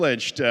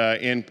Privileged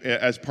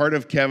as part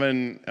of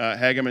Kevin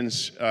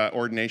Hageman's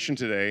ordination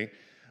today.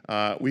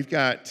 We've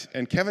got,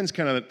 and Kevin's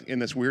kind of in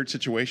this weird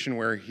situation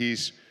where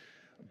he's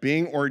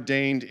being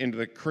ordained into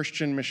the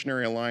Christian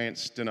Missionary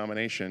Alliance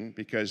denomination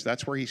because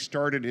that's where he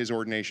started his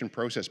ordination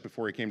process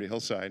before he came to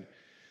Hillside.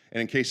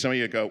 And in case some of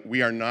you go,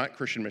 we are not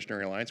Christian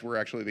Missionary Alliance, we're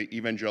actually the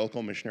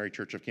Evangelical Missionary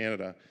Church of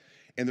Canada.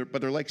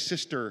 But they're like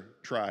sister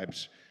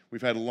tribes.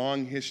 We've had a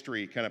long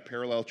history, kind of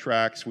parallel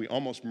tracks. We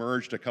almost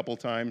merged a couple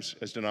times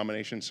as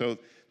denominations, so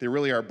they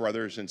really are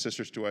brothers and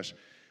sisters to us.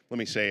 Let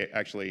me say,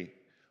 actually,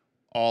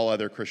 all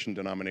other Christian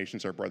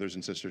denominations are brothers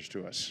and sisters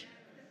to us.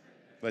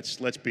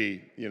 Let's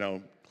be,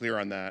 clear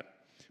on that.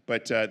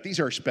 But these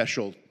are a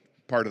special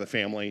part of the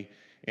family,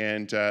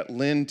 and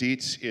Lynn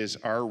Dietz is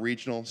our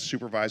regional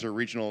supervisor,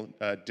 regional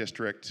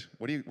district.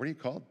 What do you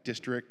call it?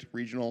 District,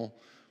 regional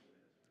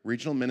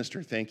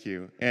minister. Thank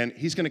you. And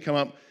he's going to come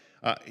up.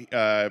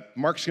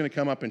 Mark's going to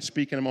come up and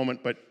speak in a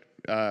moment, but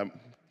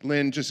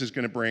Lynn just is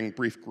going to bring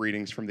brief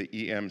greetings from the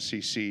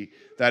EMCC.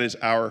 That is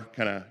our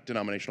kind of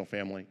denominational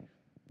family.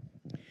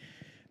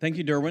 Thank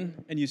you, Derwin.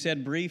 And you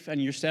said brief,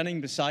 and you're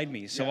standing beside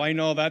me, so I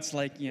know that's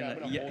like,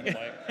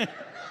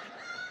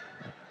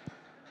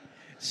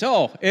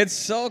 So, it's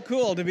so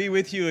cool to be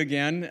with you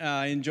again.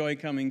 Enjoy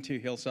coming to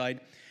Hillside.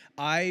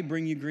 I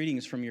bring you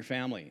greetings from your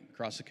family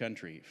across the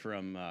country,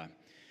 from...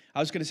 I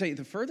was going to say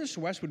the furthest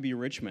west would be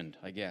Richmond,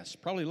 I guess.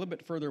 Probably a little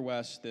bit further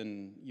west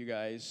than you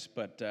guys,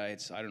 but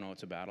it's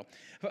a battle.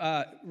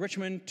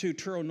 Richmond to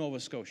Truro, Nova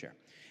Scotia.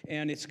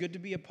 And it's good to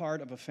be a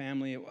part of a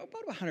family of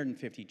about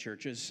 150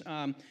 churches,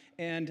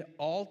 and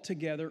all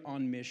together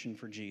on mission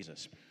for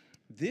Jesus.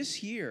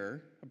 This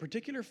year, a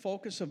particular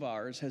focus of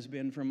ours has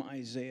been from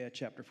Isaiah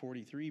chapter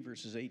 43,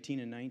 verses 18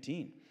 and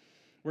 19,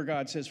 where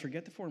God says,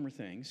 "Forget the former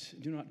things,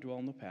 do not dwell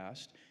in the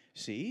past.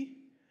 See,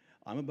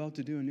 I'm about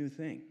to do a new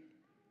thing.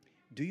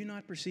 Do you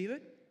not perceive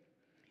it?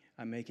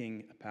 I'm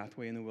making a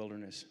pathway in the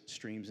wilderness,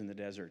 streams in the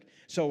desert."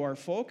 So our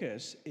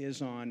focus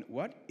is on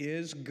what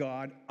is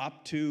God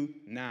up to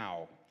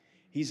now?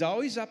 He's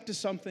always up to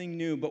something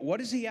new, but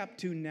what is he up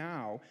to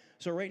now?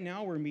 So right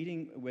now we're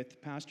meeting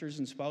with pastors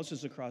and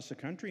spouses across the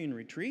country in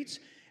retreats,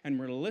 and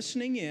we're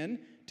listening in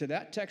to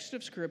that text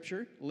of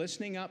Scripture,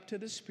 listening up to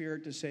the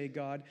Spirit to say,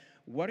 God,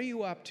 what are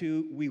you up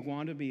to? We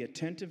want to be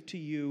attentive to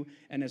you,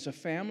 and as a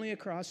family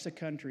across the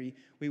country,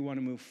 we want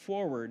to move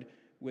forward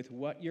with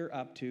what you're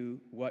up to,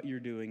 what you're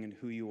doing, and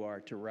who you are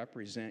to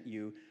represent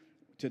you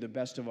to the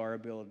best of our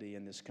ability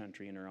in this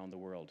country and around the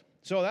world.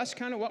 So that's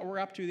kind of what we're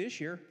up to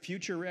this year.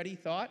 Future-ready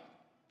thought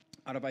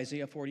out of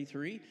Isaiah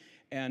 43.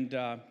 And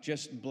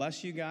just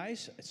bless you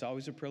guys. It's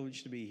always a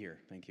privilege to be here.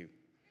 Thank you.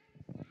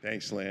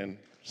 Thanks, Lynn.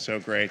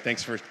 So great.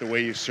 Thanks for the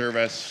way you serve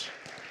us.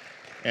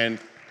 And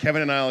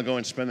Kevin and I will go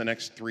and spend the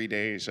next 3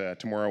 days.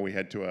 Tomorrow we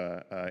head to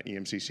a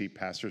EMCC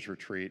pastors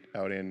retreat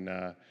out in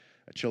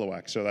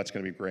Chilliwack. So that's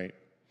going to be great.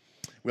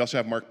 We also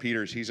have Mark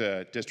Peters. He's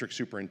a district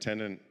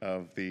superintendent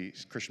of the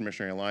Christian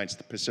Missionary Alliance,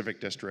 the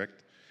Pacific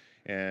District.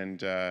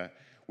 And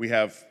we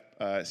have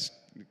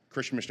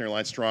Christian Missionary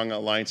Alliance, strong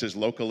alliances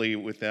locally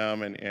with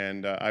them.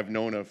 And I've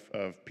known of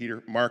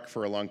Mark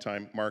for a long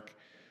time. Mark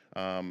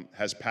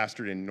has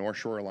pastored in North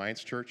Shore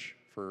Alliance Church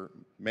for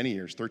many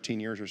years, 13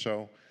 years or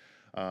so.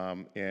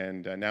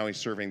 And now he's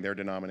serving their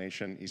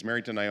denomination. He's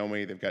married to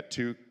Naomi. They've got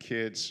 2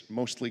 kids,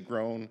 mostly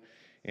grown.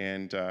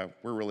 And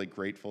we're really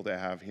grateful to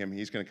have him.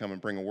 He's going to come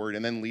and bring a word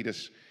and then lead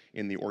us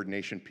in the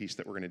ordination piece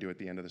that we're going to do at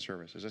the end of the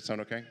service. Does that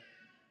sound okay?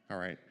 All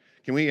right.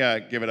 Can we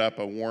give it up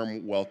a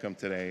warm welcome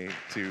today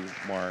to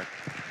Mark?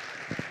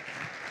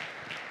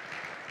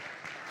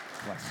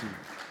 Bless you.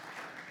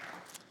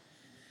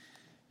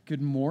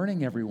 Good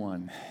morning,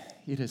 everyone.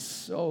 It is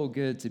so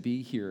good to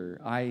be here.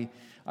 I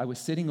was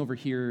sitting over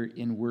here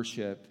in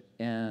worship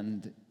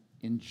and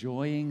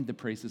enjoying the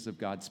praises of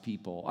God's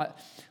people.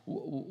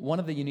 One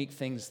of the unique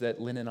things that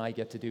Lynn and I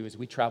get to do is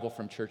we travel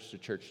from church to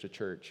church to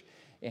church.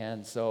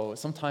 And so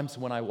sometimes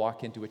when I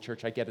walk into a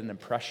church, I get an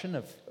impression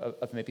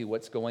of maybe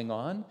what's going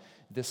on.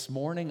 This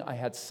morning, I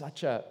had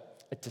such a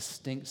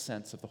distinct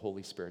sense of the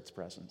Holy Spirit's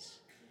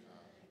presence.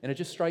 And it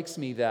just strikes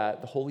me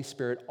that the Holy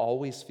Spirit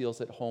always feels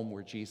at home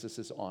where Jesus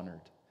is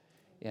honored.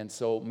 And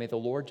so may the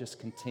Lord just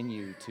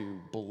continue to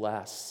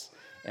bless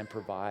and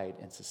provide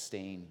and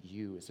sustain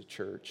you as a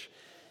church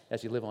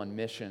as you live on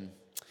mission.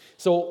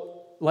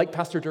 So, like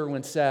Pastor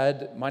Derwin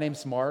said, my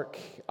name's Mark.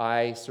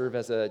 I serve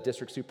as a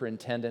district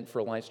superintendent for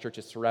Alliance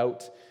churches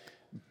throughout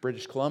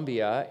British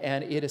Columbia,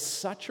 and it is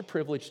such a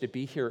privilege to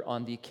be here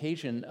on the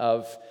occasion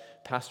of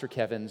Pastor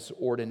Kevin's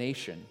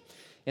ordination.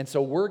 And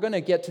so we're going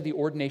to get to the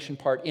ordination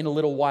part in a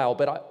little while,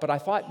 but I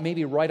thought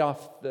maybe right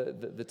off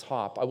the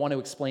top, I want to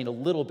explain a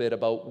little bit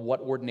about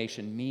what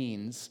ordination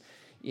means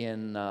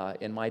in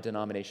my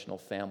denominational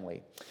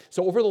family.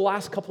 So over the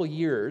last couple of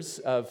years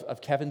of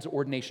Kevin's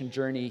ordination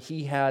journey,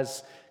 he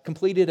has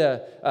completed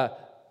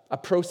a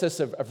process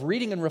of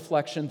reading and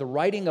reflection, the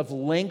writing of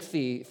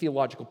lengthy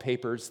theological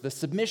papers, the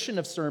submission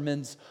of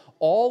sermons,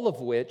 all of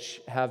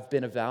which have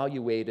been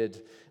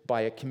evaluated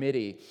by a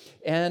committee.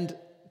 And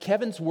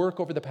Kevin's work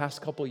over the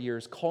past couple of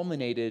years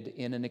culminated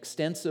in an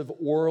extensive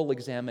oral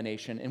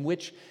examination in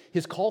which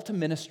his call to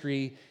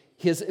ministry,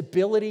 his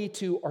ability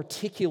to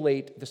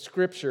articulate the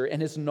Scripture,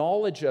 and his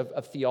knowledge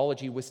of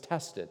theology was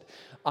tested.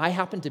 I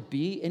happened to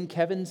be in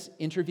Kevin's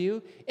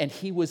interview, and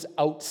he was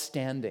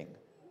outstanding.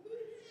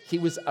 He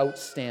was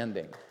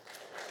outstanding.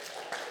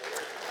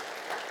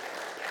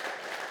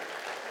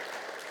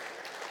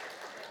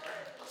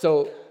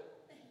 So,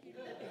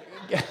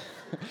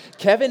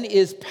 Kevin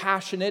is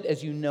passionate,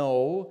 as you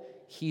know.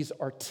 He's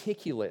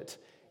articulate,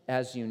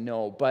 as you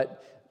know.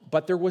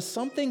 But there was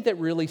something that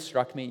really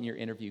struck me in your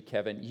interview,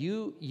 Kevin.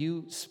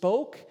 You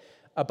spoke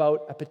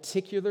about a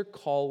particular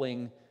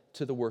calling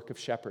to the work of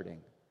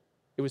shepherding.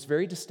 It was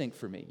very distinct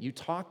for me. You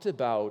talked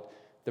about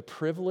the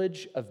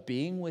privilege of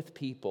being with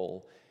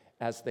people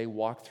as they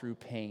walk through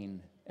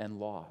pain and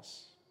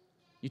loss.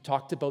 You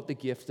talked about the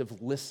gift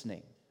of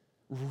listening,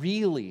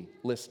 really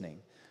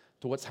listening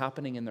to what's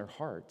happening in their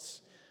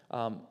hearts.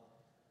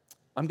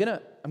 I'm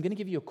gonna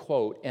give you a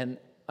quote, and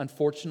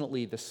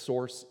unfortunately the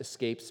source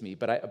escapes me,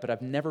 but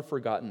I've never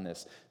forgotten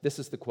this. This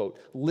is the quote: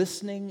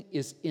 "Listening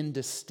is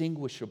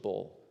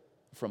indistinguishable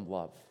from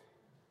love."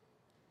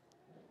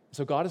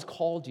 So God has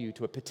called you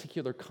to a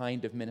particular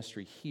kind of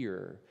ministry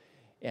here,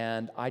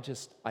 and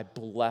I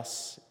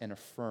bless and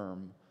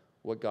affirm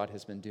what God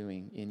has been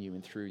doing in you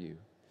and through you.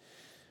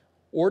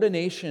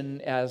 Ordination,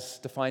 as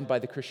defined by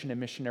the Christian and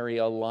Missionary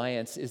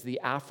Alliance, is the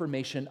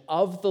affirmation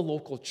of the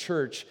local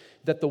church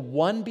that the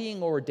one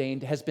being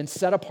ordained has been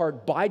set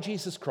apart by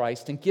Jesus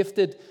Christ and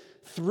gifted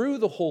through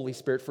the Holy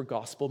Spirit for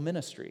gospel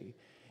ministry.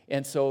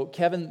 And so,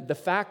 Kevin, the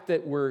fact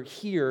that we're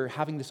here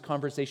having this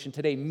conversation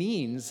today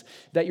means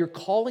that your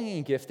calling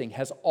and gifting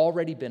has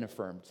already been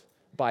affirmed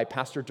by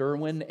Pastor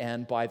Derwin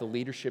and by the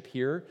leadership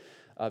here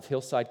of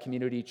Hillside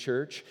Community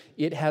Church.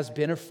 It has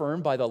been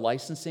affirmed by the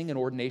Licensing and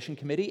Ordination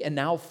Committee, and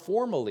now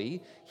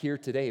formally here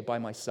today by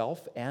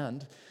myself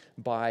and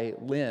by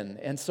Lynn.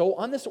 And so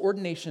on this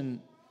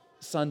Ordination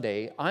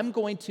Sunday, I'm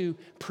going to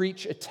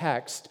preach a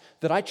text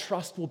that I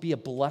trust will be a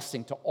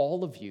blessing to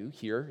all of you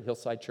here,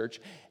 Hillside Church,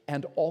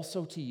 and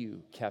also to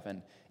you,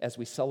 Kevin, as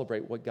we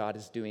celebrate what God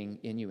is doing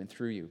in you and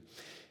through you.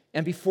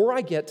 And before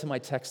I get to my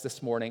text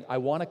this morning, I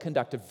want to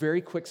conduct a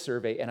very quick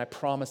survey, and I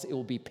promise it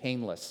will be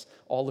painless.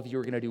 All of you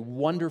are going to do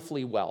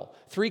wonderfully well.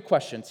 3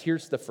 questions.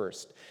 Here's the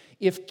first.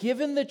 If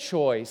given the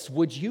choice,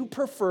 would you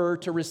prefer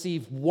to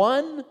receive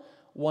one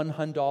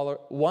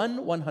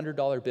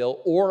 $100 bill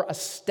or a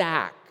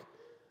stack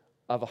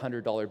of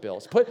 $100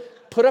 bills?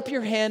 Put up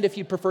your hand if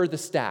you prefer the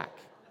stack.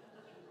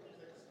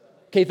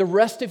 Okay, the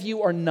rest of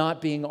you are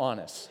not being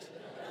honest.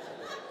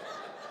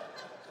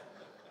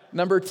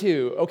 Number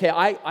 2, okay,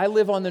 I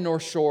live on the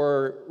North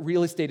Shore.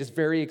 Real estate is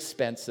very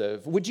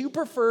expensive. Would you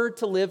prefer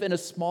to live in a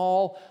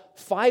small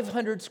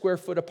 500 square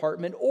foot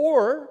apartment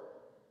or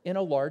in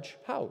a large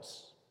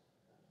house?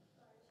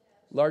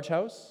 Large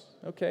house?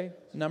 Okay,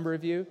 number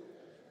of you?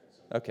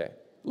 Okay,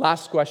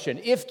 last question.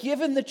 If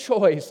given the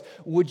choice,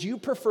 would you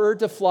prefer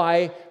to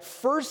fly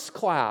first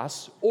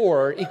class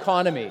or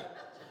economy?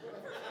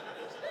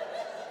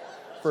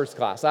 First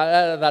class,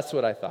 that's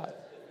what I thought.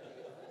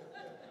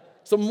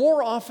 So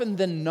more often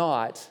than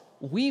not,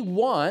 we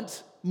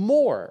want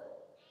more,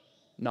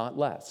 not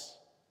less.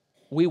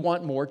 We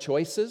want more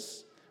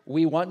choices.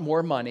 We want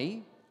more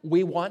money.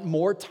 We want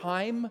more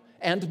time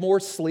and more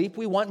sleep.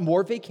 We want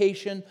more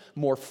vacation,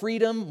 more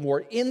freedom,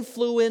 more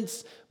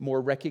influence,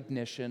 more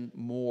recognition,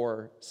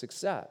 more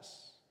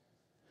success.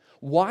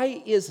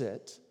 Why is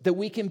it that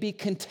we can be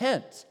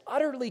content,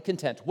 utterly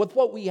content with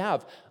what we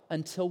have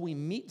until we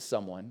meet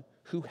someone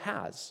who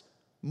has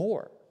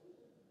more?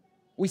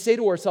 We say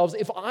to ourselves,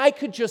 if I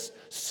could just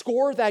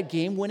score that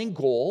game-winning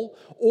goal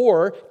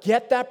or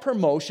get that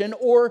promotion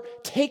or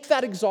take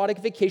that exotic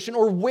vacation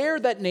or wear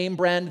that name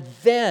brand,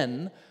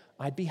 then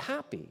I'd be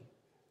happy.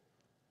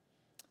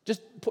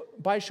 Just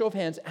by a show of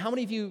hands, how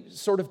many of you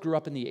sort of grew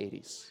up in the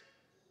 80s?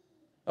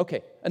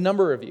 Okay, a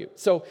number of you.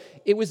 So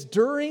it was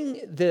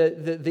during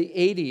the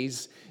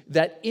 80s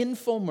that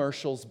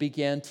infomercials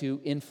began to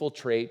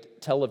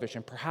infiltrate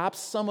television. Perhaps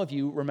some of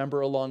you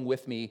remember along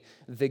with me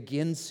the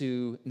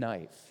Ginsu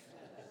knife.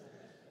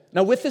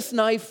 Now, with this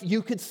knife,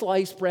 you could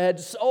slice bread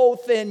so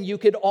thin you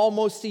could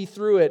almost see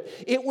through it.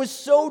 It was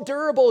so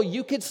durable,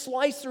 you could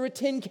slice through a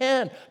tin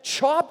can,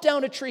 chop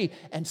down a tree,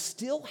 and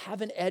still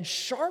have an edge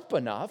sharp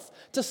enough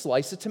to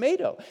slice a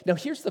tomato. Now,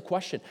 here's the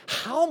question.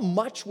 How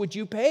much would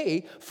you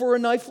pay for a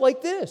knife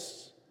like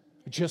this?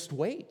 Just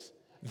wait.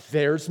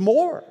 There's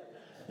more.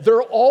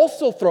 They'll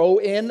also throw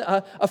in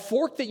a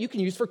fork that you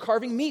can use for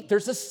carving meat.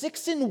 There's a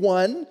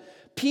 6-in-1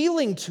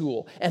 peeling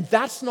tool, and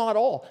that's not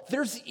all.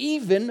 There's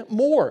even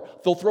more.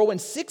 They'll throw in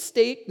 6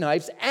 steak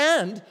knives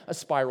and a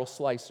spiral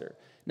slicer.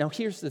 Now,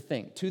 here's the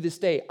thing. To this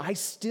day, I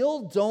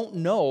still don't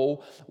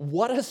know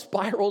what a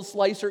spiral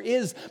slicer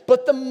is,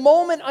 but the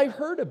moment I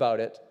heard about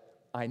it,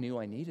 I knew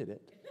I needed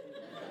it.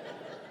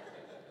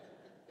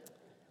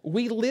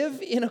 We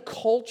live in a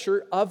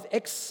culture of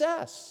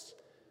excess.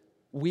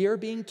 We are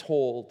being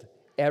told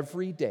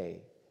every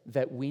day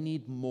that we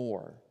need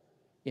more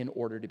in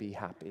order to be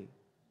happy.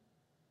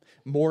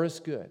 More is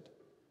good.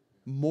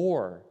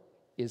 More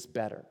is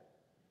better.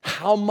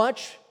 How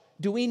much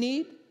do we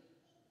need?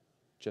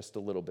 Just a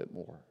little bit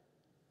more.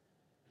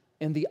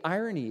 And the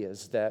irony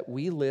is that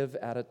we live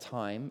at a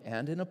time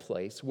and in a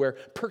place where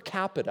per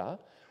capita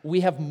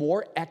we have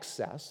more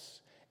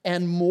excess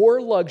and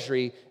more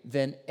luxury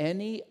than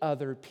any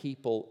other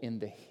people in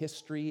the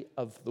history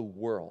of the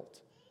world.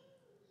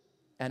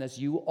 And as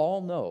you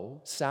all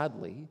know,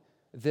 sadly,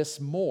 this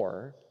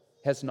more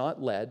has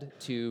not led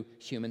to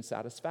human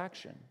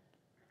satisfaction.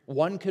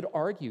 One could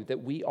argue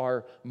that we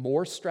are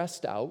more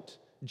stressed out,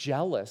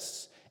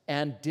 jealous,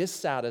 and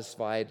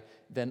dissatisfied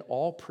than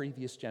all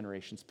previous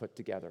generations put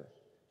together.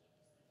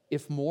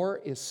 If more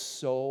is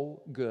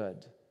so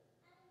good,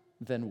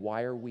 then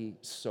why are we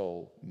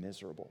so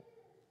miserable?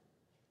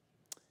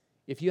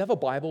 If you have a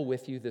Bible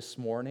with you this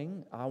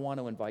morning, I want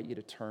to invite you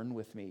to turn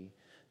with me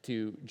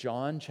to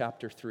John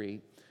chapter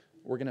 3.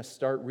 We're going to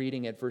start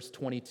reading at verse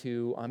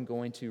 22. I'm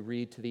going to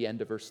read to the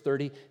end of verse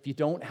 30. If you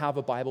don't have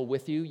a Bible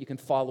with you, you can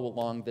follow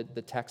along.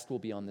 The text will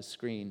be on the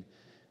screen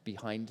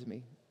behind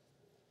me.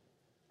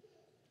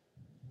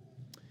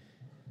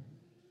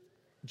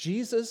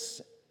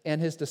 Jesus and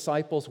his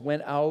disciples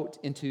went out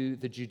into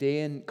the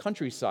Judean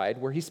countryside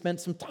where he spent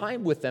some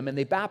time with them and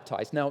they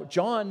baptized. Now,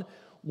 John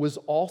was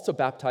also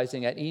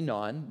baptizing at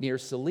Enon near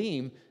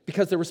Salim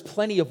because there was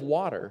plenty of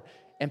water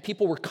and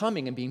people were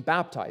coming and being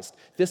baptized.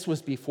 This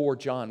was before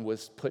John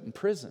was put in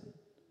prison.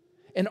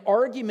 An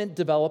argument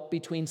developed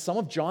between some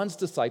of John's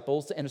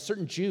disciples and a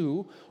certain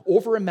Jew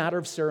over a matter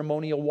of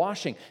ceremonial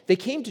washing. They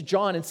came to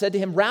John and said to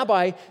him,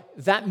 "Rabbi,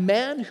 that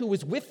man who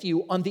was with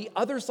you on the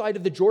other side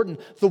of the Jordan,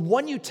 the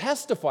one you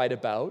testified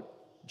about,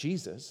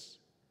 Jesus,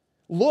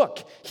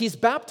 look, he's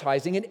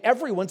baptizing and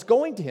everyone's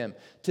going to him."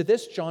 To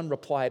this, John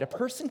replied, "A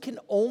person can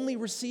only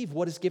receive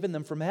what is given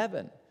them from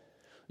heaven.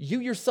 You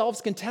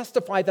yourselves can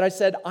testify that I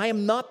said, I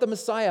am not the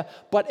Messiah,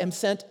 but am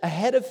sent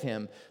ahead of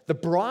him. The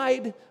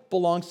bride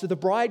belongs to the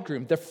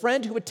bridegroom. The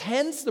friend who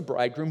attends the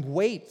bridegroom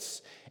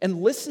waits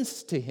and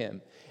listens to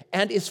him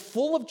and is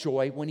full of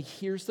joy when he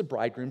hears the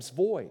bridegroom's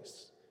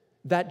voice.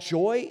 That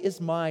joy is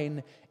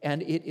mine,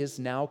 and it is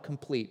now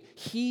complete.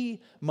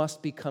 He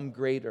must become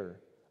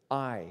greater.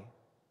 I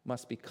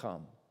must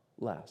become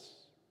less."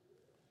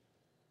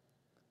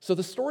 So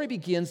the story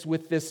begins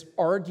with this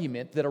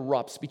argument that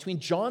erupts between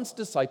John's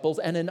disciples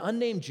and an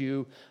unnamed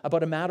Jew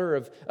about a matter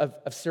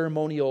of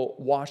ceremonial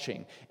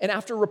washing. And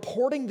after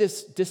reporting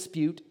this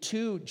dispute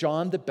to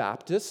John the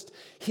Baptist,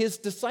 his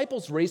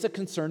disciples raise a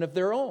concern of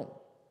their own.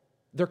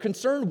 Their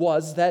concern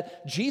was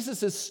that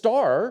Jesus'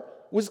 star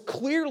was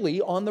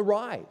clearly on the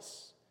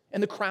rise.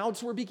 And the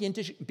crowds were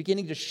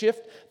beginning to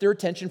shift their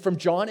attention from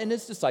John and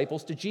his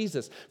disciples to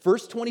Jesus.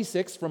 Verse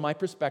 26, from my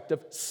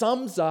perspective,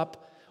 sums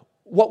up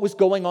what was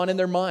going on in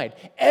their mind.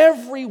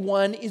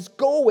 Everyone is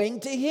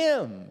going to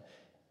him.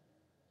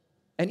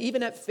 And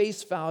even at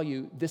face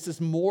value, this is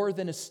more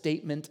than a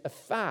statement of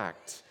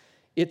fact.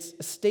 It's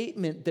a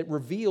statement that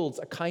reveals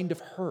a kind of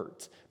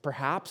hurt,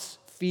 perhaps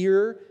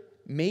fear,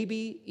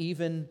 maybe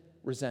even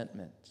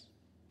resentment.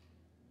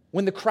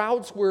 When the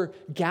crowds were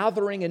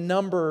gathering in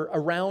number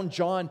around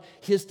John,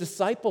 his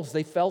disciples,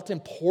 they felt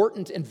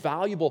important and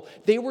valuable.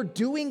 They were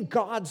doing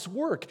God's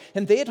work,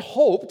 and they had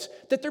hoped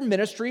that their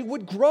ministry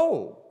would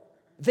grow.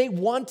 They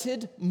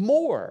wanted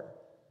more.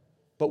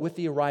 But with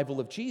the arrival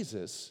of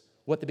Jesus,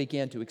 what they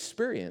began to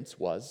experience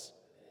was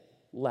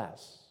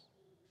less.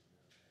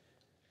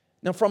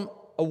 Now, from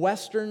a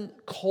Western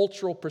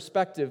cultural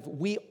perspective,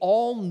 we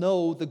all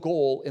know the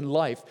goal in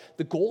life.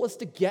 The goal is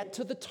to get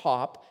to the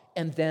top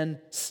and then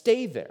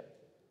stay there.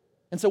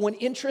 And so when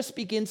interest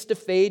begins to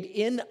fade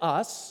in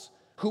us,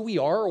 who we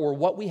are or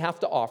what we have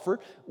to offer,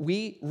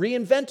 we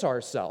reinvent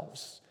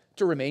ourselves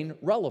to remain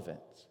relevant.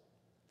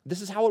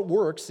 This is how it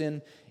works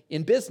in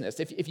business.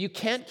 If you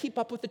can't keep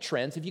up with the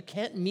trends, if you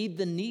can't meet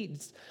the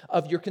needs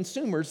of your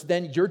consumers,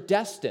 then you're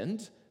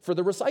destined for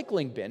the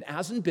recycling bin.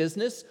 As in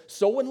business,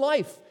 so in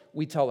life,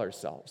 we tell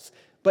ourselves.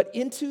 But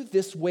into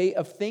this way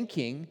of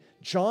thinking,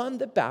 John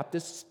the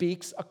Baptist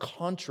speaks a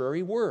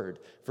contrary word.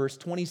 Verse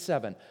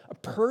 27, a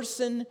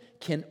person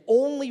can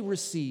only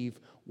receive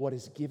what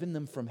is given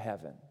them from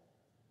heaven.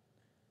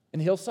 In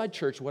Hillside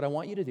Church, what I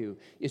want you to do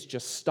is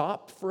just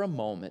stop for a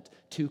moment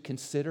to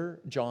consider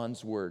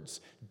John's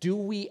words. Do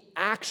we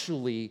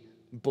actually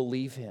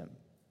believe him?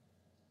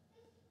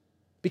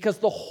 Because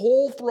the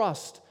whole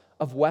thrust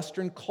of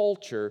Western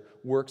culture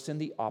works in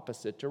the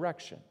opposite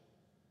direction.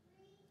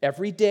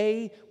 Every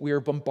day, we are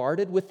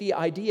bombarded with the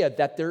idea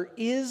that there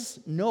is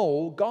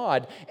no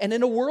God. And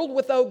in a world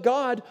without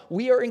God,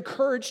 we are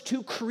encouraged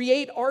to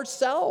create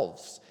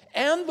ourselves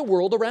and the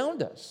world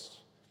around us.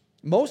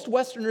 Most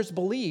Westerners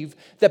believe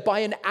that by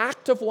an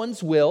act of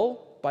one's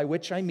will, by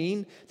which I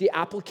mean the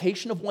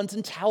application of one's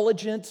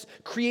intelligence,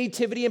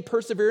 creativity, and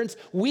perseverance,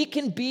 we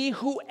can be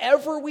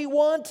whoever we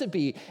want to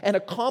be and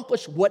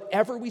accomplish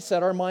whatever we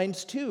set our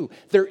minds to.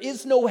 There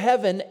is no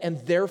heaven,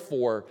 and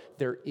therefore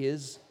there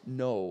is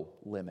no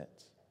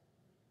limit.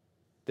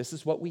 This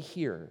is what we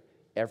hear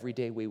every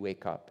day we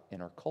wake up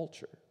in our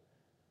culture.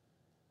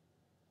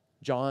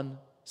 John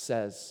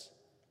says,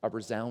 a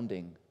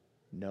resounding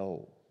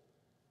no.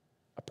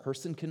 A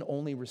person can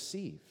only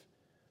receive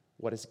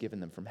what is given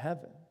them from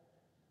heaven.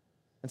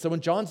 And so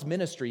in John's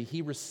ministry,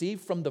 he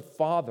received from the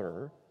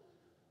Father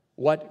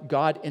what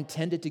God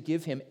intended to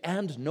give him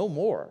and no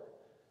more.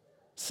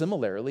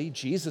 Similarly,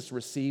 Jesus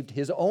received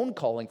his own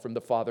calling from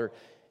the Father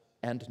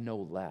and no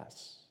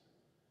less.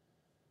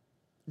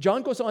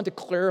 John goes on to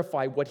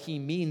clarify what he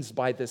means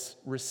by this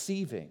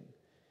receiving.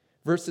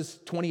 Verses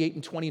 28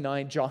 and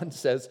 29, John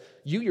says,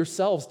 "You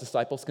yourselves,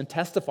 disciples, can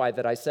testify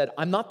that I said,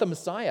 I'm not the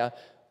Messiah,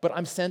 but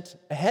I'm sent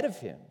ahead of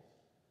him.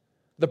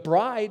 The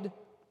bride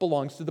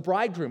belongs to the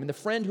bridegroom, and the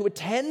friend who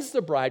attends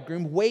the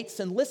bridegroom waits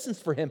and listens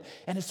for him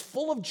and is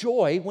full of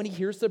joy when he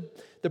hears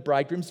the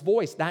bridegroom's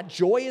voice. That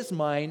joy is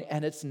mine,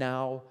 and it's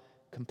now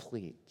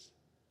complete."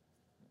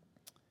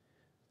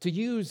 To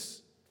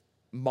use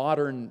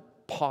modern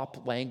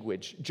pop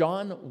language,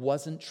 John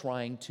wasn't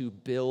trying to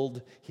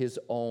build his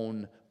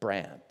own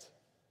brand.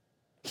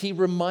 He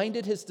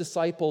reminded his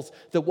disciples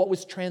that what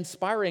was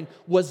transpiring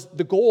was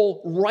the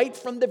goal right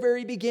from the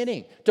very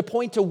beginning, to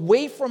point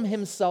away from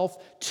himself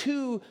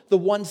to the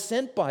one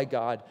sent by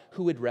God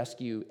who would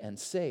rescue and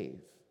save.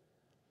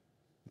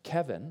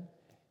 Kevin,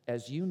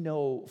 as you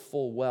know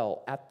full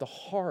well, at the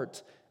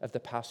heart of the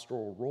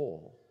pastoral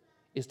role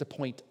is to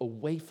point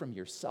away from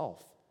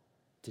yourself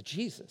to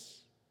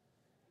Jesus.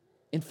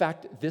 In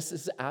fact, this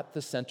is at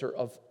the center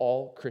of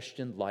all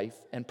Christian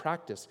life and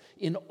practice.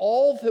 In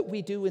all that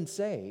we do and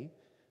say,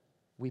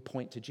 we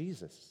point to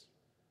Jesus.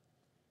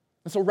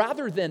 And so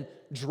rather than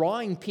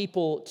drawing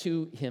people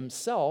to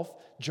himself,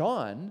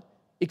 John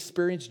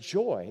experienced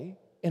joy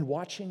in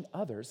watching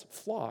others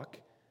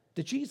flock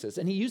to Jesus.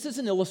 And he uses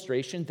an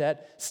illustration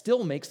that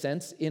still makes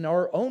sense in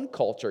our own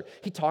culture.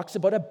 He talks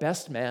about a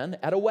best man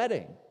at a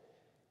wedding.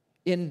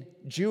 In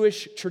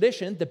Jewish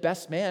tradition, the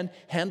best man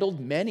handled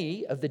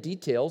many of the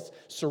details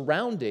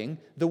surrounding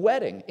the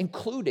wedding,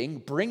 including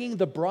bringing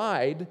the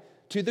bride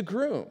to the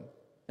groom.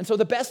 And so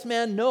the best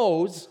man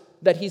knows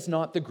that he's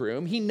not the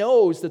groom. He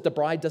knows that the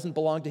bride doesn't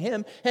belong to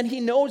him, and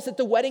he knows that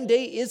the wedding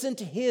day isn't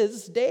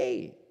his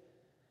day.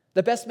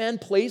 The best man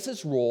plays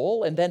his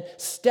role and then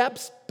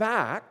steps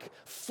back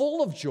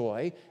full of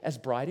joy as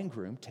bride and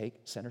groom take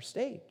center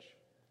stage.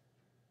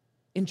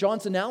 In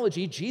John's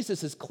analogy,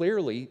 Jesus is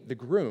clearly the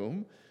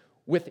groom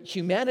with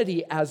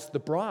humanity as the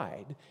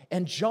bride,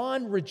 and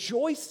John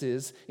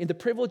rejoices in the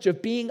privilege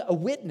of being a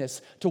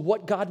witness to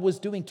what God was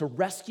doing to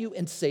rescue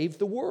and save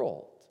the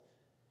world.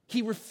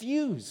 He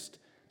refused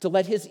to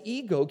let his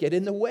ego get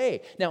in the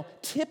way. Now,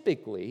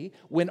 typically,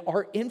 when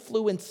our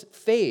influence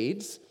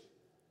fades,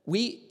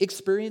 we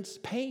experience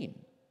pain,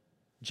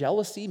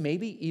 jealousy,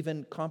 maybe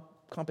even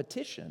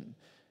competition.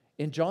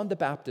 In John the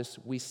Baptist,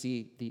 we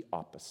see the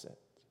opposite.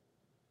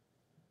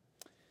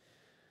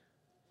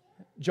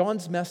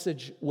 John's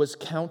message was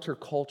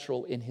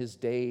countercultural in his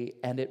day,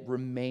 and it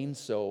remains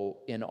so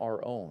in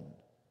our own.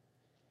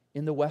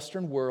 In the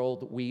Western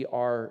world, we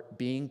are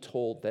being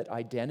told that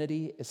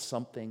identity is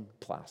something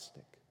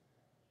plastic.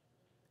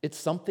 It's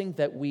something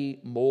that we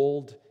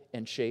mold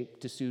and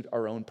shape to suit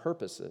our own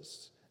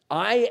purposes.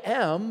 I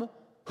am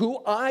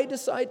who I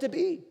decide to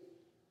be.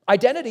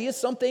 Identity is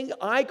something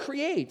I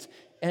create.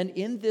 And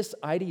in this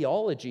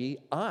ideology,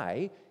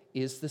 I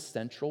is the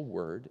central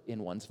word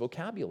in one's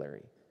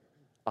vocabulary.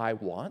 I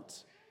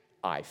want,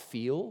 I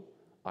feel,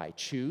 I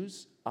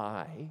choose,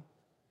 I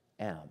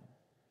am.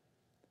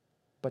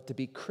 But to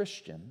be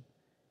Christian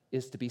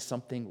is to be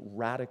something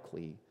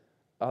radically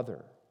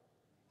other.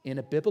 In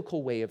a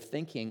biblical way of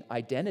thinking,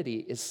 identity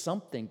is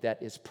something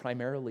that is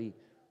primarily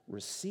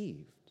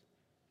received.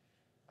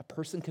 A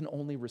person can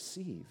only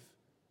receive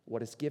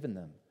what is given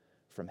them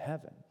from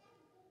heaven.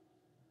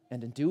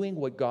 And in doing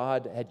what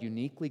God had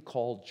uniquely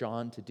called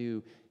John to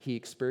do, he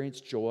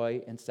experienced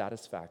joy and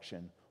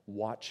satisfaction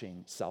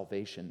watching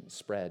salvation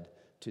spread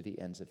to the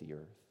ends of the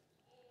earth.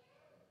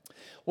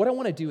 What I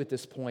want to do at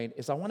this point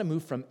is I want to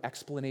move from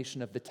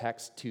explanation of the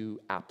text to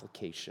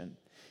application.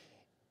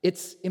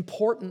 It's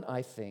important,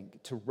 I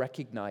think, to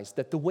recognize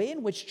that the way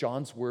in which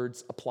John's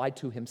words applied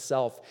to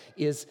himself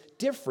is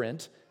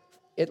different,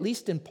 at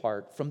least in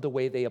part, from the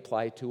way they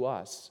apply to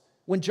us.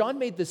 When John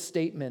made this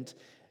statement,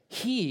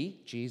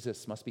 he,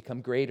 Jesus, must become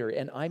greater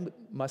and I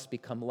must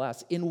become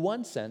less. In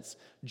one sense,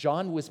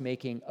 John was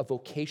making a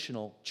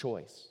vocational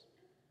choice.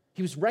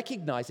 He was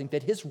recognizing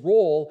that his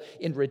role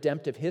in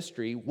redemptive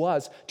history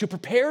was to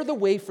prepare the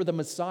way for the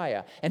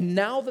Messiah. And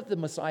now that the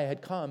Messiah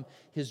had come,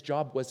 his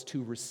job was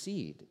to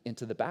recede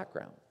into the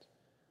background.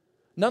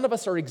 None of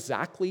us are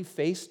exactly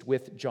faced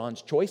with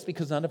John's choice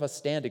because none of us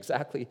stand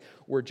exactly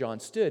where John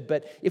stood.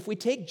 But if we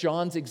take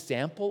John's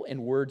example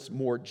and words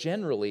more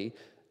generally,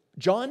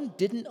 John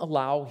didn't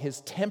allow his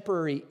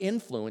temporary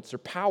influence or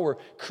power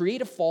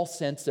create a false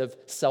sense of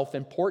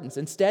self-importance.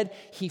 Instead,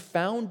 he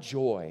found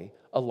joy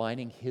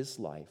aligning his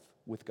life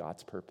with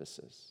God's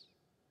purposes.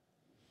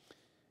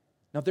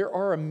 Now, there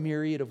are a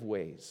myriad of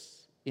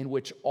ways in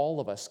which all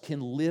of us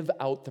can live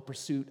out the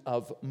pursuit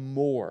of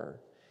more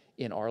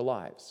in our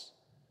lives.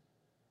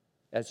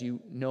 As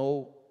you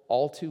know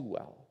all too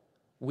well,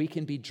 we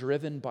can be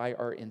driven by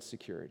our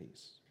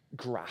insecurities.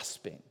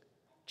 grasping,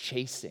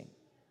 chasing.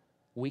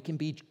 We can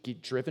be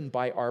driven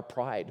by our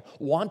pride,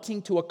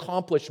 wanting to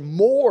accomplish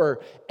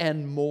more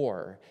and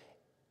more.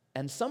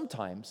 And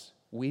sometimes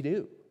we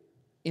do.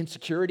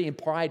 Insecurity and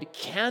pride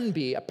can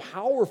be a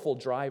powerful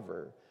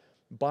driver,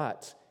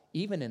 but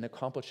even in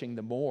accomplishing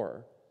the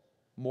more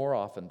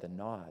often than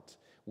not,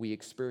 we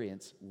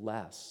experience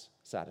less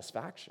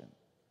satisfaction.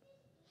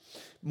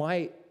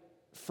 My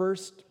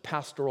first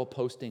pastoral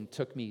posting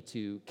took me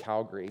to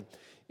Calgary,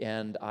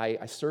 and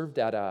I served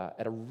at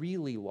a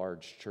really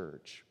large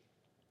church.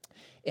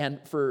 And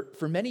for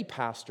many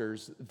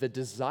pastors, the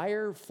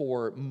desire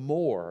for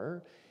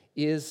more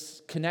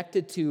is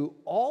connected to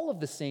all of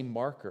the same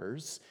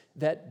markers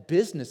that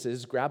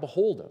businesses grab a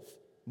hold of.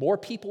 More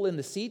people in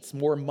the seats,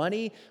 more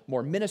money,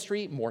 more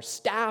ministry, more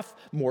staff,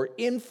 more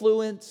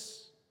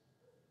influence.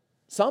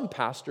 Some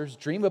pastors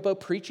dream about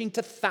preaching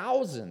to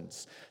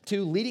thousands,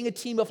 to leading a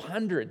team of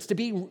hundreds, to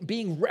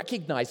being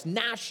recognized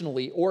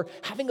nationally or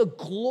having a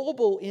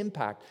global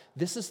impact.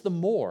 This is the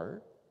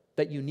more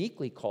that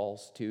uniquely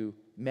calls to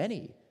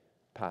many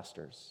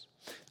pastors.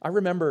 I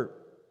remember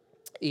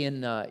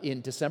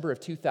in December of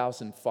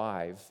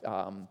 2005,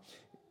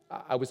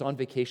 I was on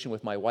vacation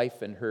with my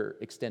wife and her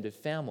extended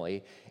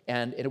family,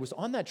 and it was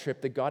on that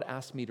trip that God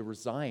asked me to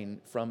resign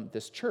from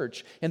this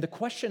church. And the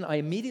question I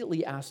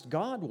immediately asked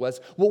God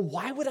was, well,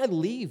 why would I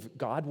leave,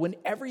 God, when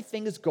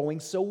everything is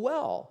going so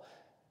well?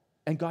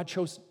 And God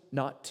chose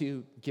not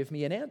to give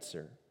me an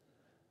answer.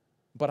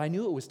 But I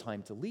knew it was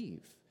time to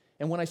leave.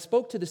 And when I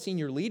spoke to the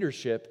senior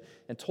leadership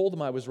and told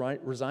them I was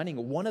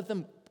resigning, one of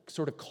them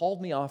sort of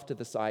called me off to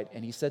the side,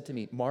 and he said to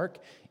me, Mark,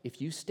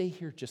 if you stay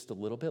here just a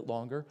little bit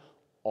longer,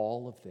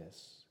 all of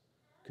this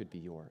could be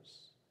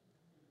yours.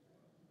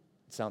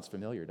 It sounds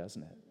familiar,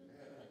 doesn't it?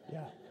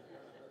 Yeah.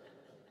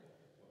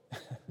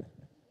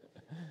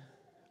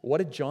 What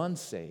did John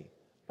say?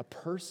 A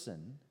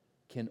person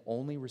can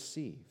only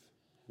receive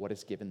what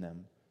is given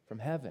them from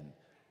heaven,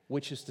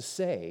 which is to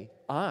say,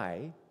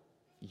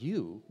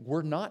 you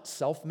were not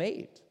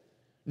self-made,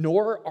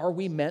 nor are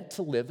we meant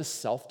to live a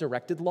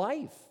self-directed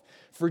life.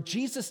 For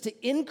Jesus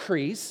to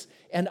increase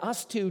and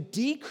us to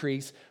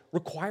decrease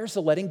requires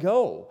a letting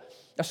go,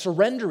 a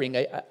surrendering,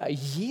 a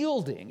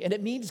yielding, and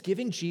it means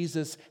giving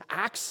Jesus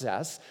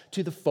access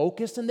to the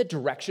focus and the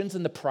directions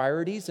and the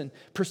priorities and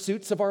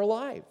pursuits of our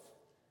life.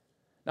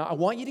 Now, I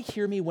want you to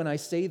hear me when I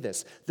say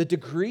this. The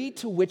degree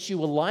to which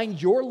you align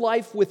your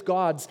life with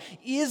God's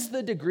is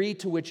the degree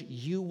to which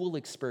you will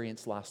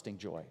experience lasting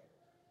joy.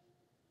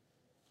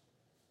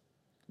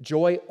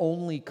 Joy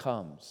only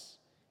comes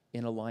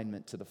in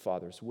alignment to the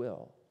Father's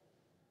will.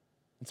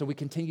 And so we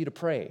continue to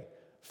pray,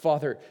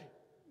 Father,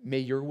 may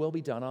your will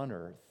be done on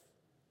earth,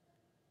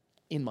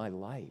 in my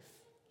life,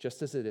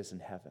 just as it is in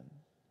heaven.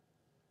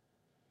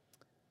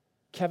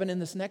 Kevin, in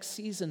this next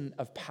season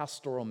of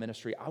pastoral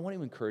ministry, I want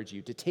to encourage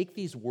you to take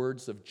these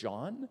words of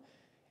John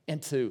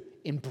and to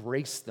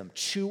embrace them,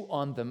 chew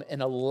on them,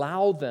 and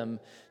allow them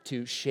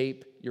to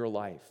shape your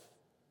life.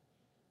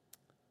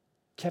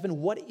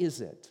 Kevin, what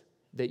is it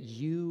that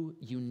you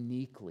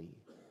uniquely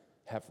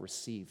have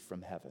received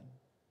from heaven?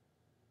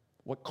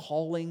 What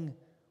calling,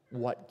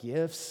 what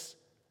gifts,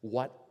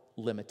 what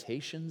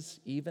limitations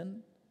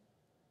even?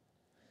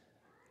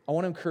 I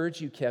want to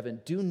encourage you, Kevin,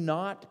 do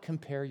not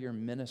compare your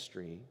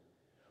ministry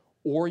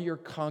or your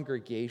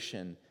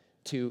congregation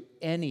to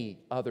any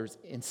others.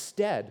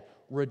 Instead,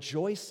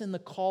 rejoice in the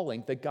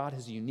calling that God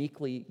has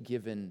uniquely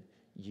given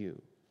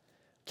you.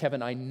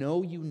 Kevin, I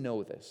know you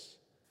know this,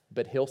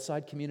 but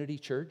Hillside Community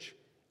Church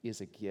is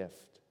a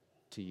gift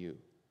to you.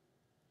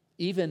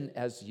 Even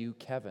as you,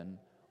 Kevin,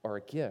 are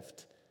a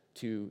gift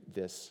to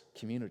this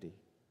community.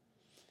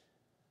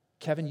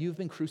 Kevin, you've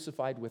been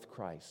crucified with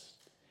Christ.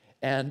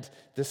 And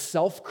the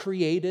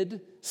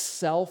self-created,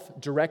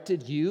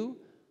 self-directed you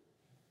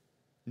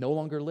no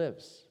longer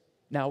lives.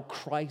 Now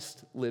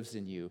Christ lives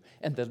in you.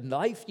 And the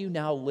life you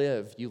now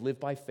live, you live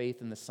by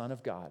faith in the Son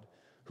of God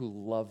who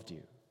loved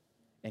you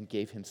and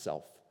gave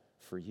himself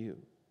for you.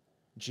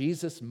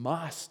 Jesus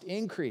must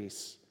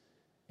increase,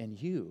 and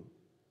you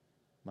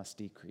must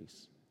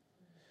decrease.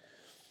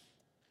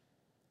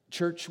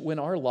 Church, when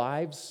our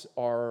lives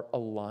are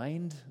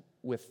aligned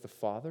with the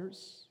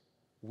Father's,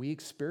 we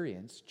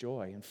experience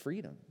joy and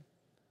freedom.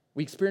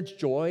 We experience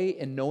joy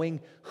in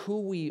knowing who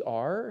we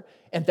are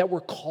and that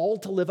we're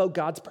called to live out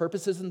God's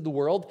purposes in the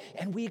world.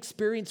 And we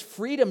experience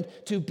freedom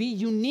to be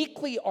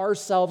uniquely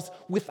ourselves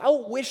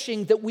without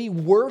wishing that we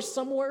were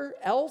somewhere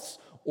else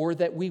or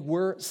that we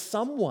were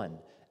someone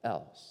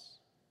else.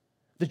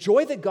 The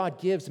joy that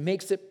God gives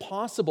makes it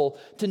possible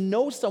to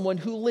know someone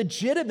who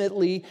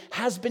legitimately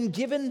has been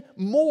given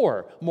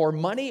more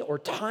money or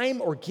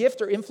time or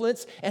gift or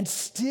influence, and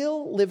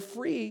still live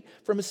free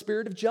from a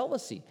spirit of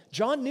jealousy.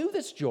 John knew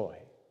this joy.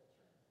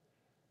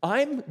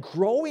 I'm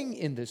growing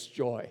in this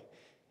joy,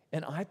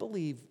 and I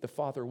believe the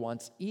Father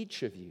wants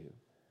each of you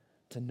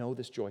to know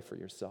this joy for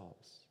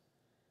yourselves.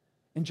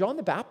 In John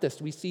the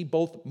Baptist, we see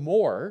both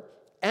more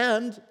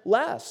and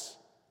less.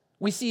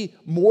 We see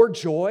more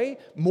joy,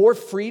 more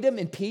freedom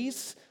and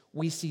peace.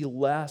 We see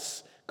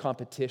less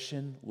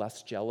competition,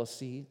 less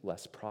jealousy,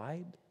 less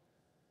pride.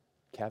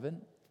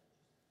 Kevin,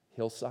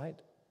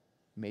 Hillside,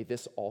 may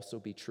this also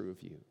be true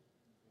of you.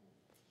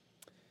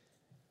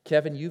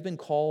 Kevin, you've been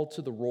called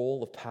to the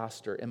role of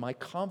pastor, and my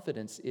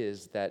confidence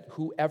is that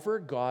whoever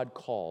God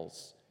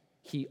calls,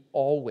 he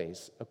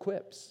always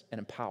equips and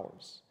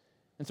empowers.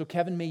 And so,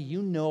 Kevin, may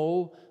you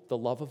know the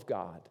love of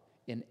God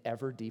in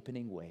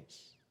ever-deepening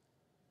ways.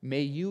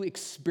 May you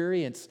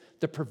experience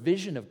the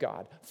provision of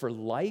God for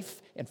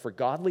life and for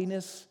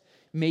godliness.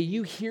 May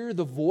you hear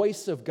the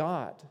voice of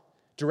God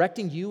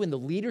directing you in the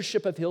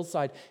leadership of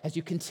Hillside as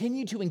you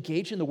continue to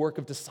engage in the work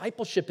of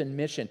discipleship and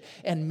mission.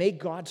 And may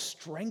God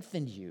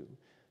strengthen you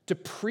to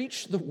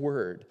preach the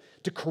word,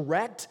 to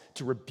correct,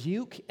 to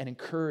rebuke, and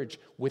encourage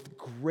with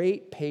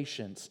great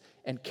patience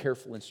and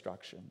careful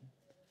instruction.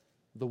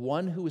 The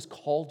one who has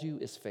called you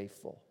is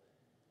faithful,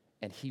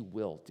 and he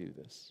will do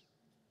this.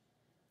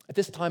 At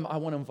this time, I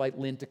want to invite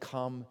Lynn to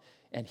come,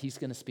 and he's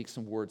going to speak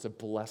some words of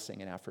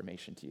blessing and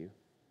affirmation to you.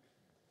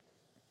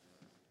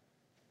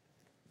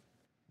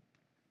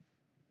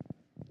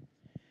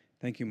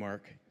 Thank you,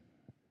 Mark.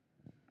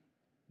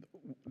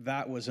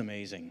 That was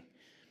amazing.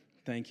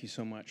 Thank you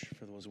so much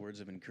for those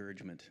words of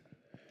encouragement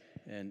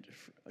and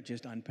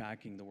just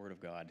unpacking the Word of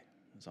God.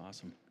 It was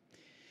awesome.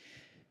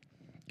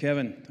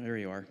 Kevin, there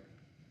you are.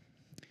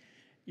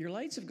 Your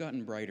lights have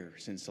gotten brighter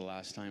since the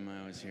last time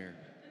I was here.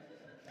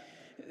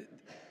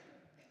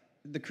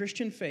 The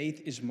Christian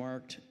faith is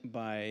marked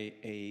by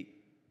a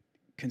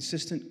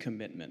consistent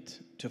commitment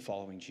to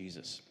following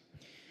Jesus.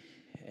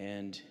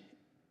 And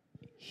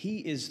he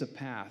is the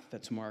path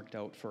that's marked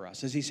out for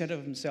us. As he said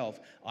of himself,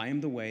 I am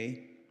the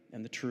way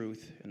and the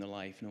truth and the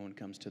life. No one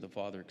comes to the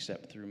Father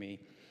except through me.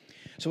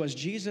 So as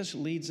Jesus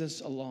leads us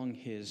along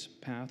his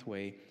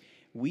pathway,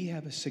 we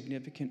have a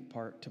significant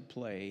part to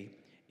play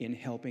in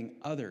helping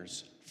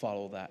others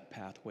follow that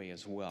pathway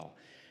as well.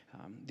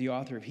 The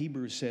author of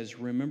Hebrews says,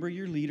 remember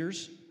your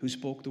leaders who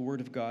spoke the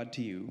word of God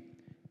to you.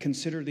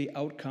 Consider the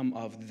outcome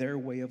of their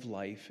way of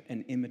life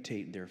and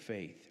imitate their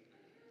faith.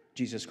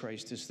 Jesus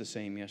Christ is the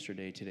same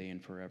yesterday, today,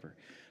 and forever.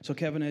 So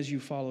Kevin, as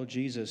you follow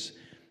Jesus,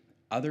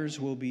 others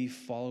will be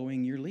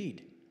following your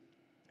lead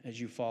as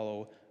you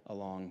follow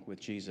along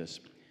with Jesus.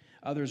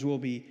 Others will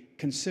be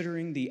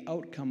considering the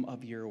outcome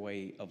of your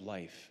way of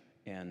life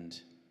and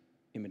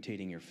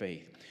imitating your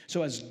faith.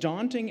 So as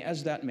daunting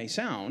as that may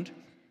sound,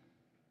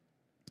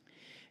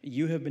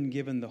 you have been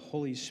given the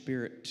Holy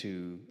Spirit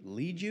to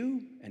lead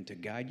you and to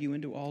guide you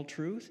into all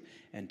truth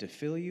and to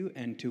fill you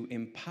and to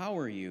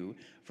empower you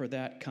for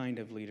that kind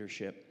of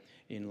leadership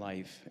in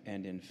life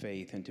and in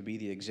faith and to be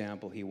the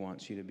example he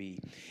wants you to be.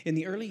 In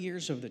the early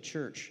years of the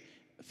church,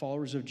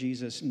 followers of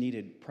Jesus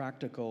needed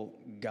practical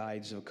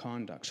guides of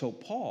conduct. So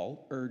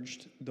Paul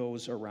urged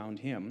those around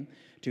him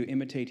to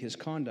imitate his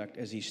conduct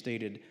as he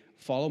stated,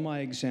 follow my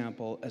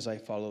example as I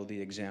follow the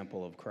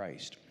example of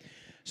Christ.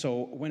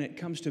 So when it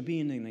comes to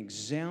being an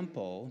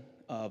example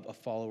of a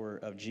follower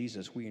of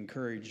Jesus, we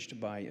encouraged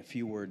by a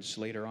few words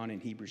later on in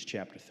Hebrews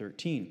chapter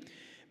 13.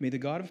 May the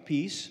God of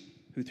peace,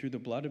 who through the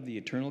blood of the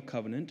eternal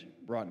covenant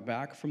brought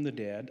back from the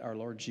dead our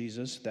Lord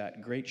Jesus,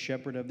 that great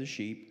shepherd of the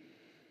sheep,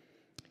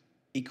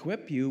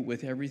 equip you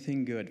with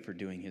everything good for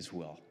doing his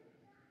will.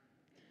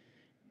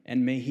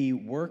 And may he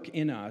work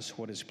in us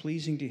what is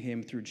pleasing to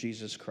him through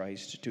Jesus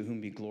Christ, to whom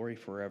be glory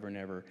forever and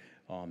ever.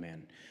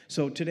 Amen.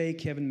 So today,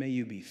 Kevin, may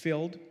you be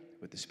filled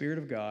with the Spirit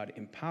of God,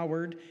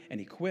 empowered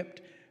and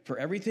equipped for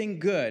everything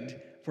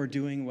good for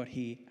doing what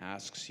he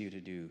asks you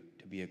to do,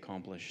 to be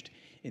accomplished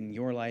in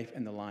your life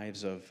and the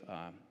lives of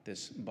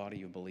this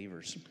body of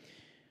believers.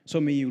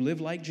 So may you live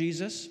like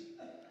Jesus,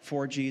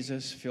 for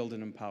Jesus, filled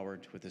and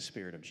empowered with the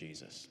Spirit of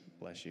Jesus.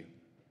 Bless you.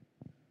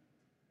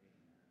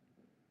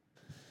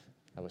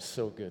 That was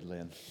so good,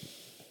 Lynn.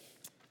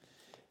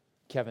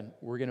 Kevin,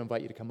 we're going to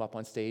invite you to come up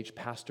on stage.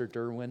 Pastor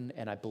Derwin,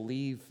 and I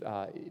believe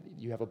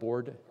you have a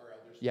board.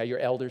 Yeah, your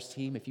elders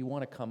team. If you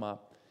want to come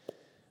up,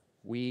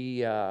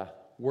 we're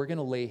going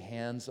to lay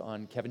hands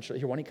on Kevin. Here,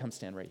 why don't you come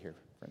stand right here,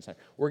 friends?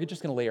 We're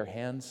just going to lay our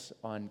hands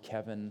on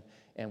Kevin,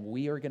 and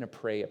we are going to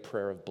pray a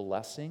prayer of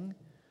blessing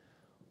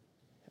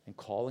and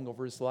calling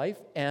over his life.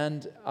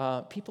 And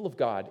people of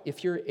God,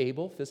 if you're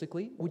able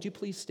physically, would you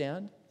please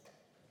stand?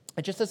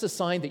 And just as a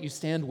sign that you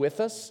stand with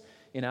us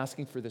in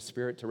asking for the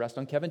Spirit to rest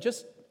on Kevin,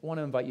 just want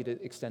to invite you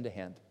to extend a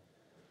hand.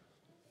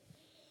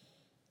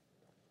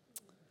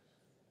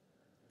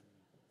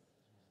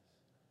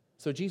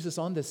 So Jesus,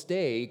 on this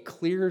day,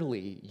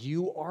 clearly,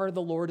 you are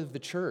the Lord of the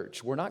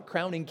church. We're not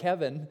crowning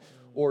Kevin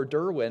or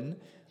Derwin.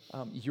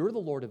 You're the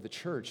Lord of the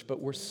church, but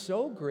we're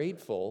so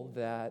grateful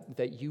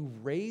that you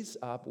raise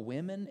up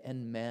women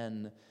and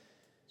men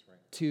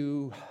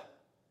to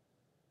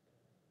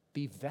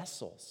be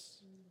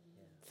vessels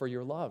for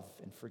your love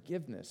and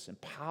forgiveness and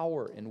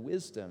power and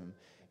wisdom.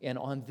 And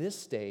on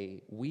this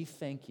day, we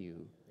thank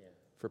you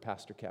for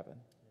Pastor Kevin.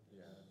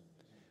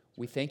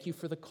 We thank you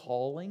for the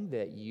calling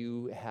that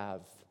you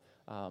have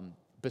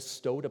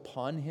bestowed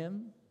upon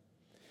him.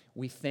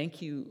 We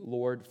thank you,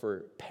 Lord,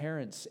 for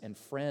parents and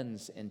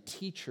friends and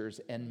teachers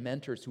and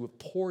mentors who have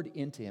poured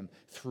into him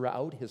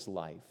throughout his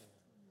life.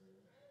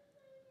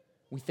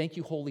 We thank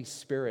you, Holy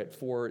Spirit,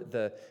 for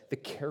the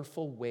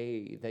careful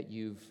way that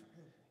you've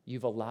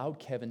allowed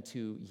Kevin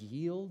to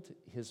yield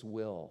his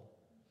will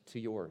to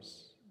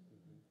yours.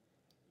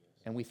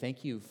 And we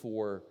thank you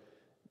for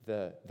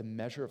the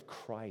measure of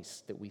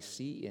Christ that we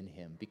see in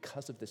him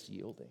because of this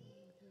yielding.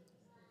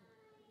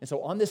 And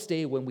so on this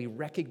day when we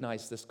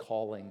recognize this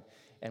calling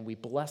and we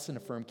bless and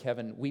affirm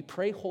Kevin, we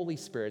pray, Holy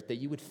Spirit, that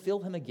you would fill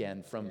him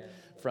again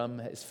from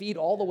his feet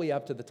all the way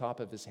up to the top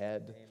of his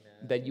head,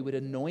 that you would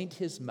anoint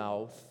his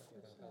mouth,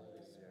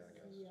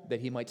 that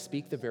he might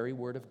speak the very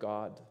word of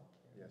God.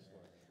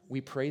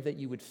 We pray that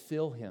you would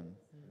fill him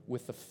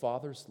with the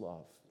Father's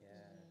love,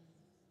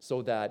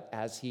 so that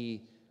as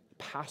he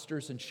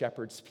pastors and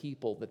shepherds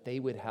people, that they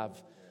would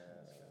have,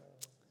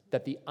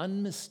 that the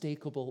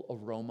unmistakable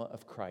aroma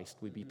of Christ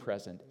would be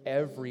present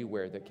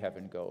everywhere that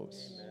Kevin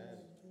goes.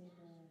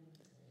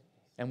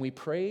 And we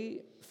pray,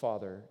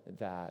 Father,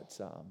 that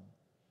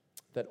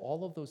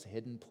all of those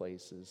hidden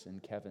places in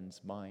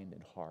Kevin's mind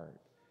and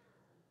heart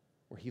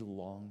where he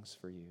longs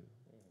for you,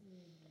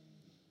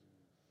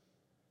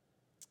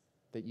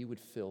 that you would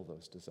fill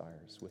those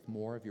desires with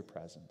more of your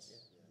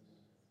presence.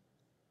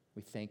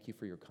 We thank you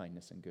for your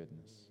kindness and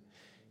goodness.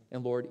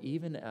 And Lord,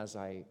 even as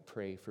I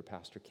pray for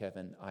Pastor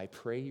Kevin, I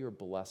pray your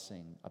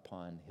blessing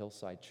upon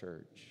Hillside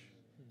Church,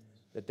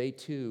 that they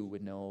too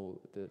would know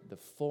the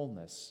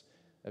fullness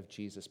of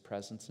Jesus'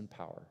 presence and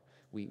power.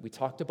 We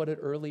talked about it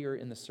earlier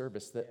in the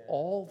service, that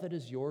all that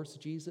is yours,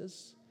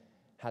 Jesus,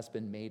 has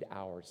been made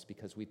ours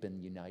because we've been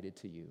united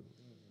to you.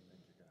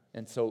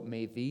 And so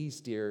may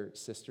these dear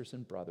sisters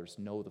and brothers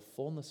know the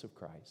fullness of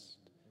Christ,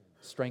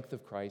 strength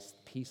of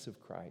Christ, peace of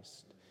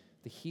Christ,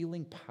 the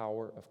healing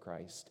power of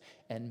Christ,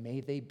 and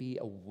may they be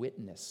a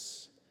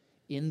witness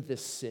in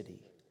this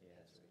city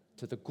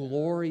to the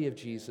glory of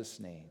Jesus'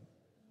 name.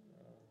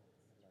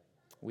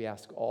 We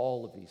ask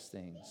all of these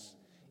things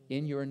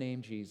in your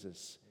name,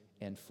 Jesus,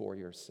 and for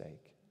your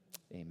sake.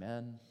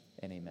 Amen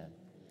and amen.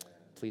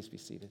 Please be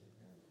seated.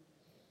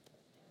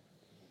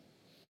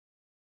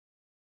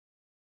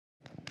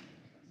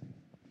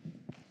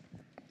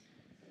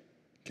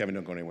 Kevin,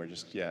 don't go anywhere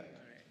just yet.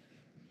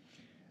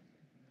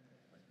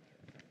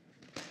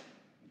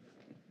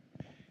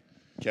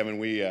 Kevin,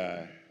 we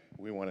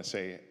want to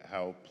say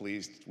how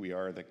pleased we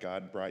are that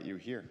God brought you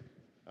here.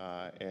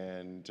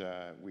 And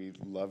we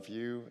love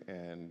you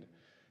and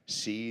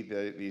see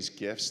these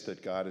gifts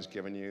that God has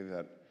given you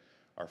that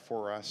are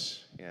for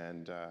us.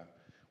 And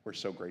we're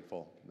so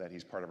grateful that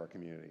he's part of our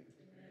community.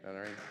 Is that all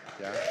right?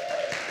 Yeah?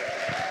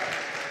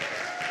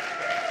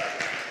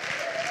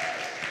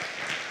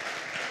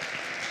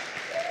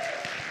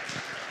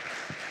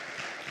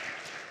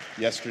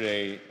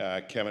 Yesterday,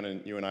 Kevin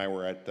and you and I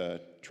were at the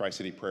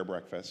Tri-City Prayer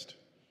Breakfast,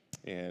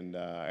 and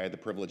I had the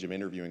privilege of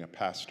interviewing a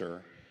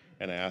pastor,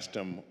 and I asked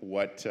him,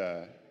 what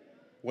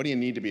do you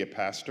need to be a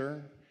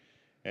pastor?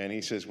 And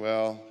he says,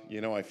 well,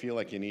 I feel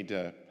like you need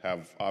to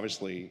have,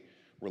 obviously,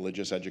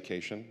 religious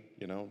education,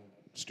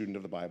 student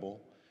of the Bible.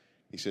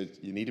 He said,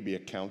 you need to be a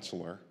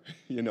counselor.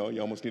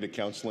 You almost need a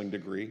counseling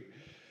degree.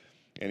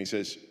 And he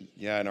says,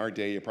 yeah, in our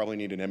day, you probably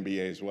need an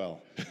MBA as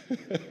well.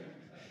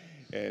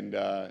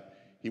 And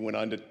he went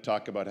on to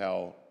talk about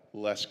how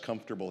less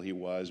comfortable he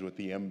was with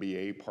the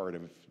MBA part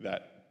of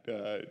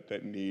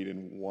that need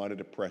and wanted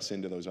to press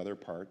into those other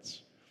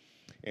parts.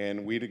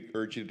 And we'd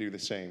urge you to do the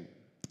same.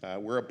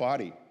 We're a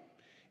body,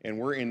 and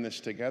we're in this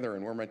together,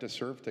 and we're meant to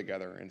serve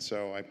together. And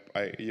so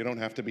you don't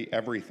have to be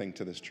everything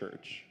to this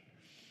church.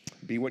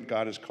 Be what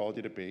God has called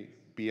you to be.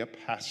 Be a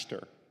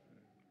pastor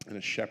and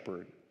a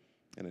shepherd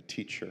and a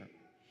teacher.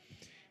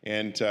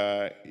 And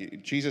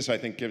Jesus, I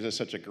think, gives us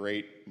such a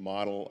great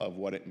model of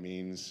what it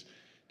means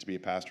to be a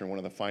pastor. And one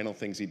of the final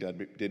things he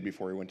did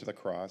before he went to the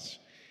cross,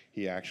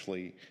 he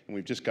actually, and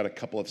we've just got a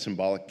couple of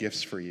symbolic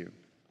gifts for you.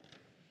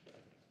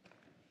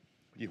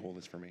 You hold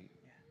this for me.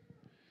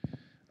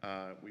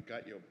 We've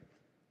got you,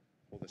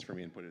 hold this for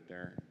me and put it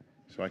there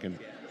so I can.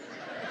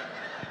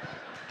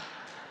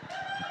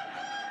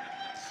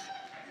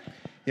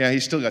 Yeah,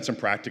 he's still got some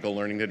practical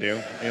learning to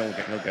do. He'll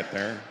get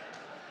there.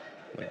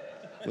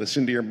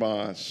 Listen to your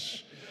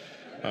boss.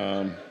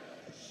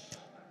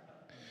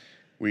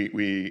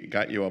 We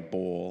got you a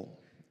bowl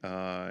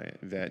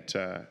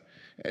that,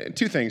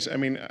 two things. I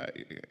mean,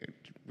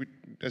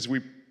 as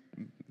we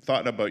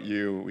thought about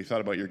you, we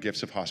thought about your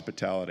gifts of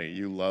hospitality.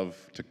 You love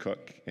to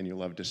cook and you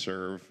love to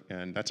serve,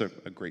 and that's a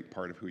great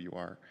part of who you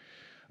are.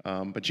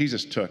 But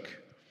Jesus took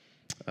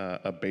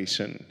a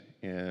basin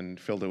and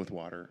filled it with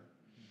water,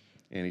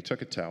 and he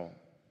took a towel.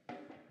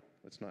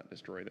 Let's not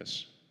destroy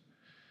this.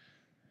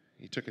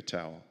 He took a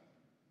towel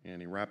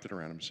and he wrapped it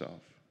around himself.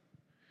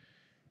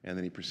 And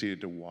then he proceeded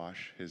to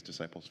wash his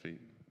disciples'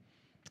 feet.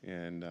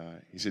 And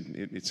he said,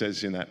 it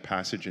says in that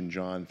passage in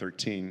John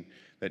 13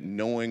 that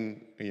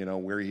knowing,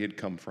 where he had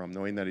come from,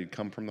 knowing that he'd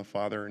come from the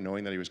Father,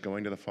 knowing that he was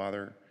going to the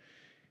Father,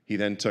 he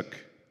then took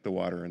the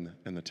water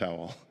and the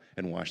towel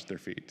and washed their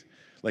feet.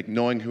 like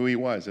knowing who he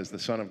was as the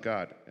Son of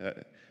God.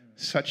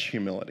 Such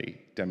humility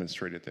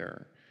demonstrated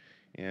there.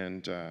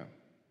 And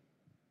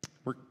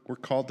we're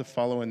called to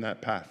follow in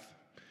that path.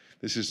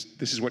 This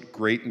is what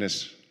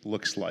greatness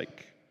looks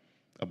like,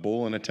 a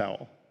bowl and a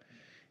towel.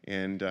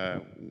 And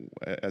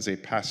as a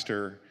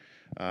pastor,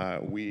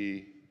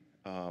 we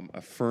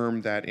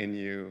affirm that in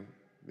you,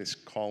 this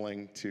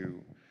calling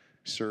to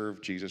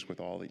serve Jesus with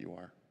all that you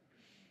are.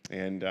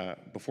 And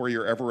before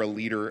you're ever a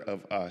leader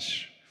of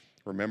us,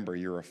 remember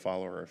you're a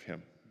follower of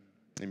him.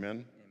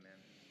 Amen?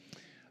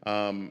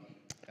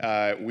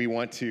 We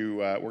want to,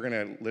 we're going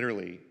to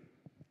literally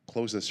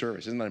close the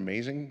service. Isn't that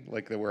amazing?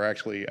 Like that we're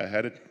actually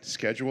ahead of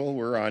schedule.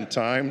 We're on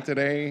time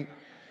today.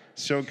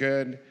 So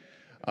good.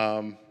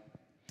 We're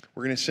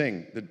going to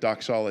sing the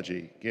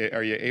doxology.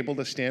 Are you able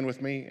to stand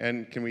with me?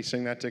 And can we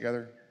sing that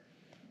together?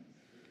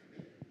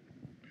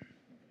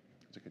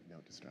 It's a good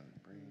note to start.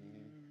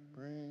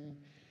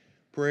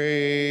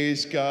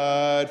 Praise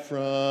God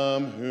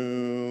from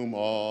whom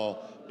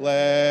all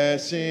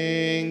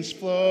blessings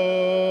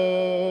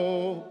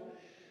flow.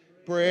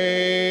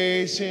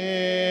 Praise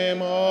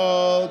him,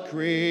 all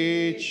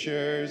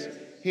creatures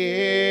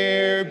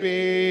here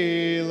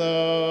below.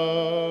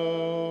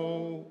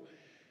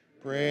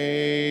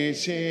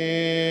 Praise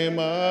him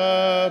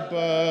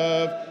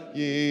above,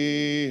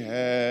 ye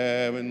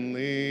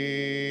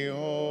heavenly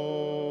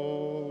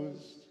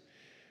hosts.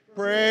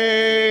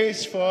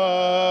 Praise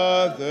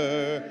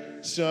Father,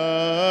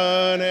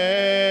 Son,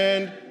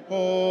 and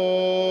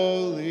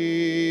Holy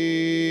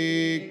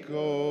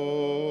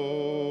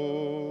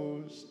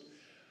Ghost.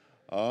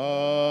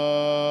 Amen.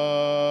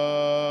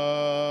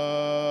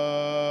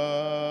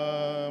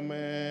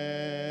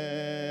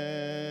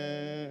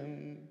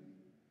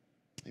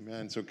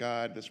 Amen. So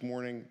God, this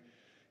morning,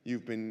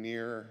 you've been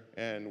near,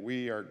 and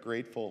we are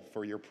grateful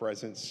for your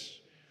presence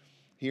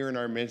here in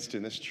our midst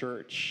in this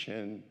church,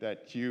 and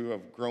that you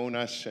have grown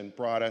us and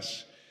brought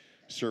us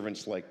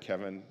servants like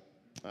Kevin.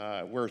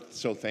 We're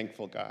so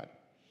thankful, God.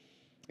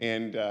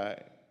 And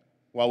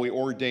while we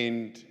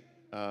ordained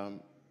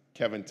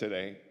Kevin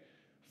today,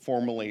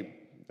 formally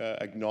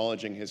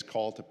acknowledging his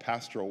call to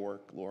pastoral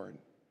work, Lord,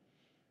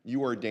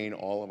 you ordain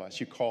all of us.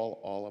 You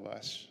call all of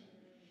us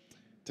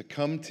to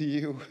come to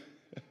you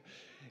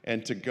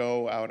and to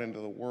go out into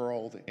the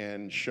world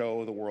and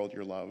show the world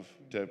your love,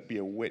 to be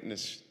a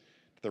witness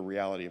to the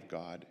reality of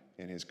God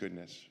and his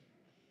goodness.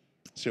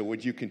 So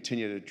would you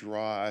continue to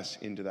draw us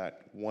into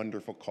that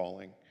wonderful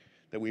calling,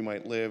 that we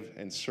might live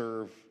and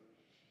serve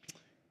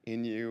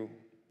in you,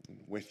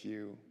 with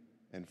you,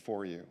 and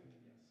for you.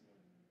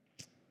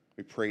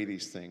 We pray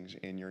these things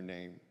in your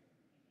name.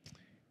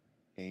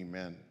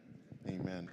 Amen. Amen.